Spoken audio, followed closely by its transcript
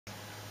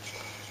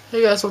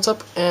Hey guys, what's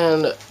up?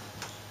 And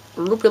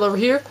Rupiel over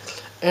here,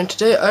 and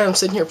today I am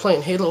sitting here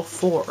playing Halo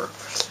 4.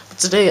 But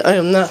today I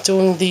am not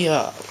doing the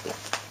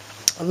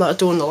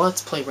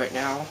Let's Play right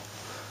now,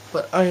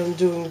 but I am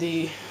doing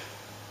the.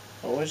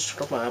 Oh, let me just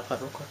turn off my iPad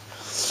real quick.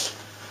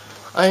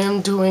 I am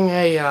doing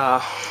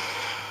a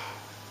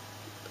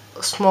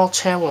small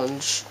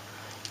challenge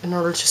in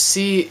order to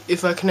see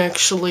if I can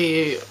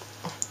actually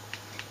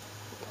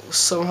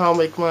somehow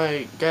make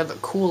my guy look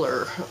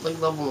cooler,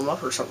 like level him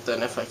up or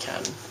something if I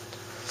can.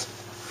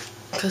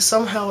 Because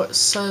somehow it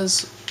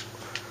says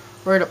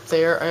right up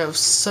there I have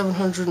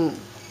 700. You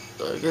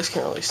guys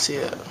can't really see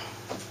it.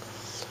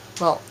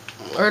 Well,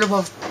 right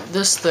above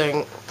this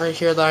thing right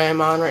here that I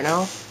am on right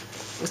now,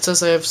 it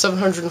says I have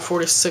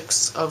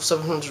 746 of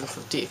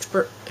 750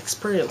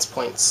 experience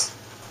points.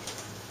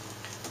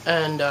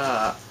 And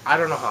I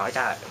don't know how I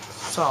got it.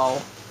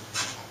 So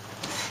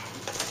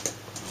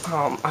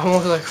I'm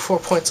only like 4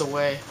 points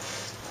away.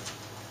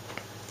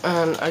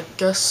 And I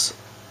guess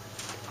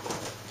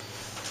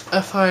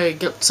if I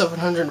get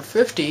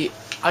 750,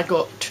 I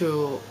go up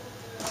to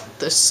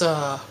this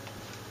I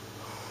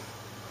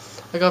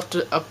go up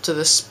to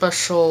this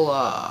special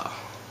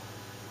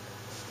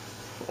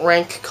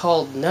rank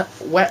called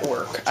Wet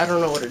Work. I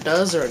don't know what it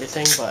does or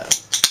anything,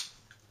 but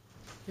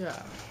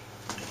yeah.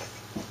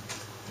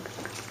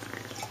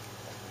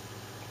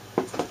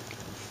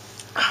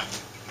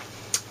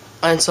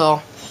 And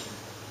so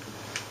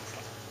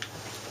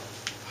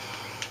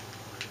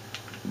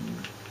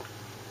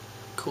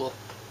cool.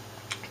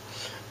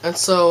 And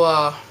so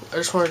I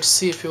just wanted to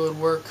see if it would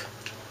work.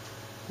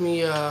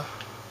 And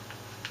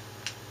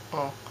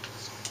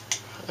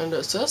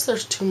it says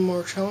there's 2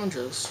 more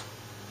challenges.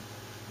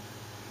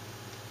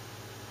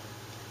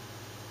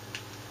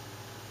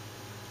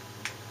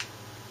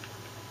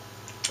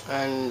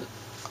 And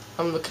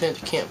I'm looking at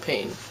the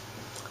campaign.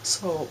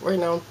 So right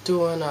now I'm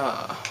doing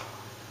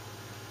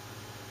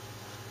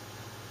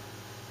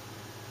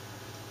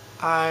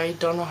I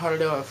don't know how to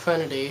do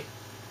Infinity.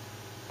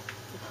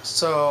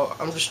 So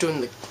I'm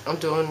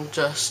doing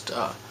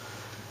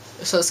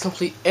it says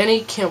complete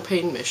any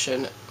campaign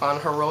mission on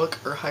heroic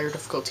or higher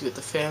difficulty with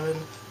the Famine,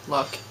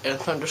 Luck, and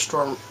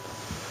Thunderstorm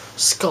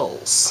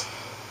Skulls.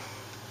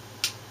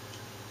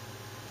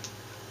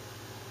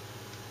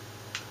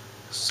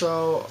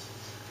 So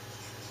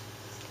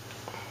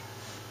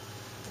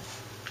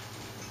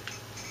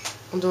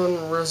I'm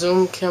doing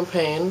resume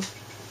campaign.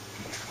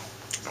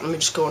 Let me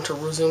just go into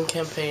resume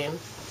campaign.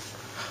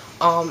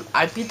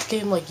 I beat the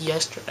game like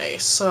yesterday,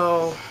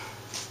 so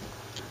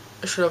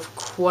I should have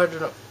quite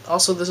enough.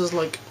 Also, this is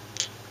like,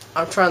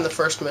 I'm trying the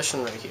first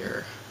mission right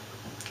here.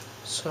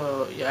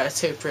 So yeah, I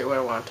saved right where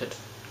I wanted.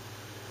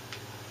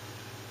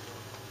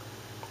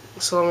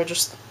 So let me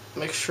just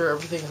make sure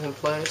everything is in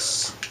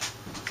place.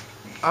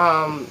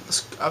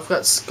 I've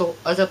got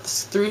I got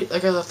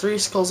the 3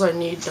 skulls I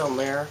need down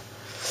there,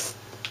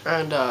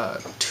 and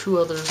 2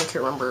 others I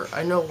can't remember.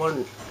 I know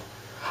one.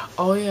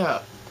 Oh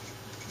yeah,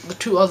 the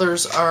 2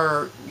 others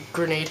are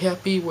grenade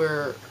happy,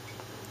 where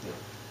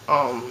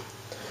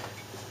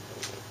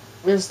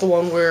is the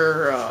one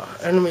where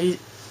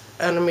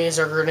enemies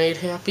are grenade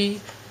happy,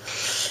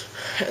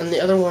 and the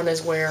other one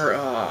is where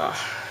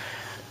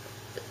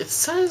it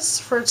says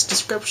for its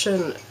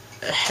description,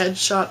 a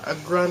headshot, a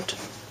grunt,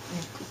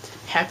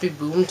 happy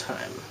boom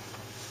time.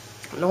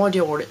 No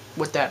idea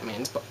what that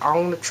means, but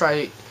I'm gonna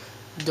try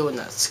doing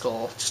that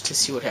skull just to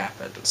see what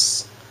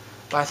happens.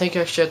 But I think I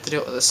actually have to do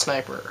it with a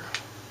sniper.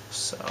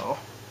 So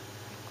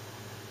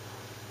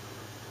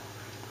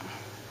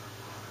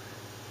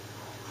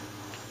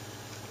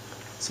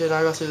see, now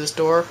I go through this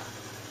door.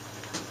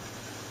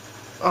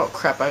 Oh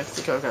crap, I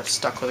think I got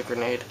stuck with a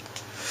grenade.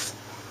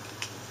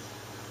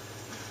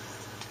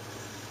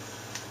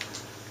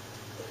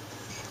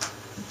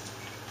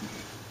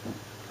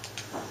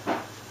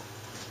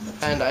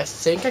 And I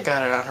think I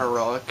got it on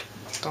heroic,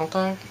 don't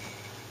I?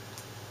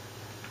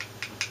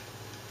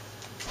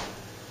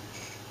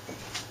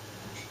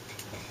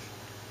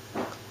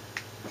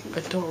 I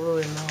don't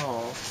really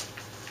know.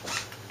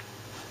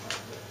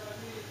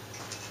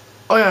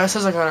 Oh yeah, it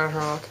says I got it on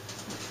heroic.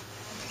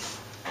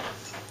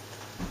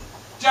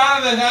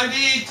 Jonathan, time to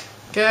eat!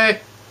 Okay.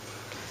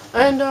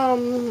 And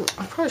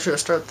I probably should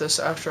have started this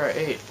after I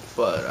ate,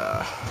 but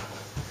I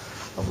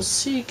will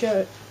see you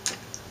guys.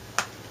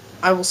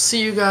 I'll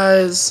see you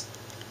guys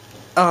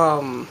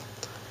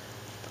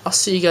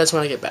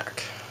when I get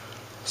back.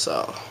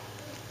 So,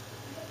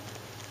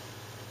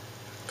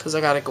 because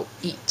I gotta go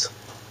eat.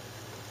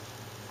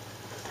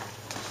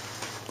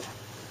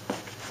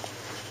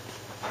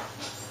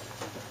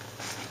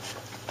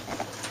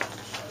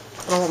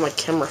 I don't want my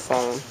camera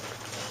falling.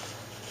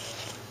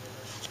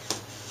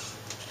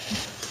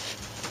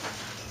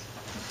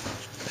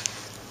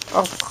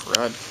 Oh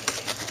crud.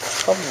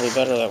 Probably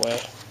better that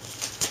way.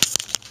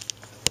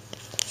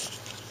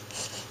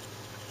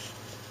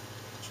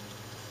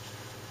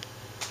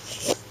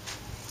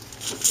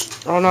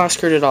 Oh no, I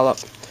screwed it all up.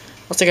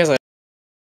 I'll see you guys later.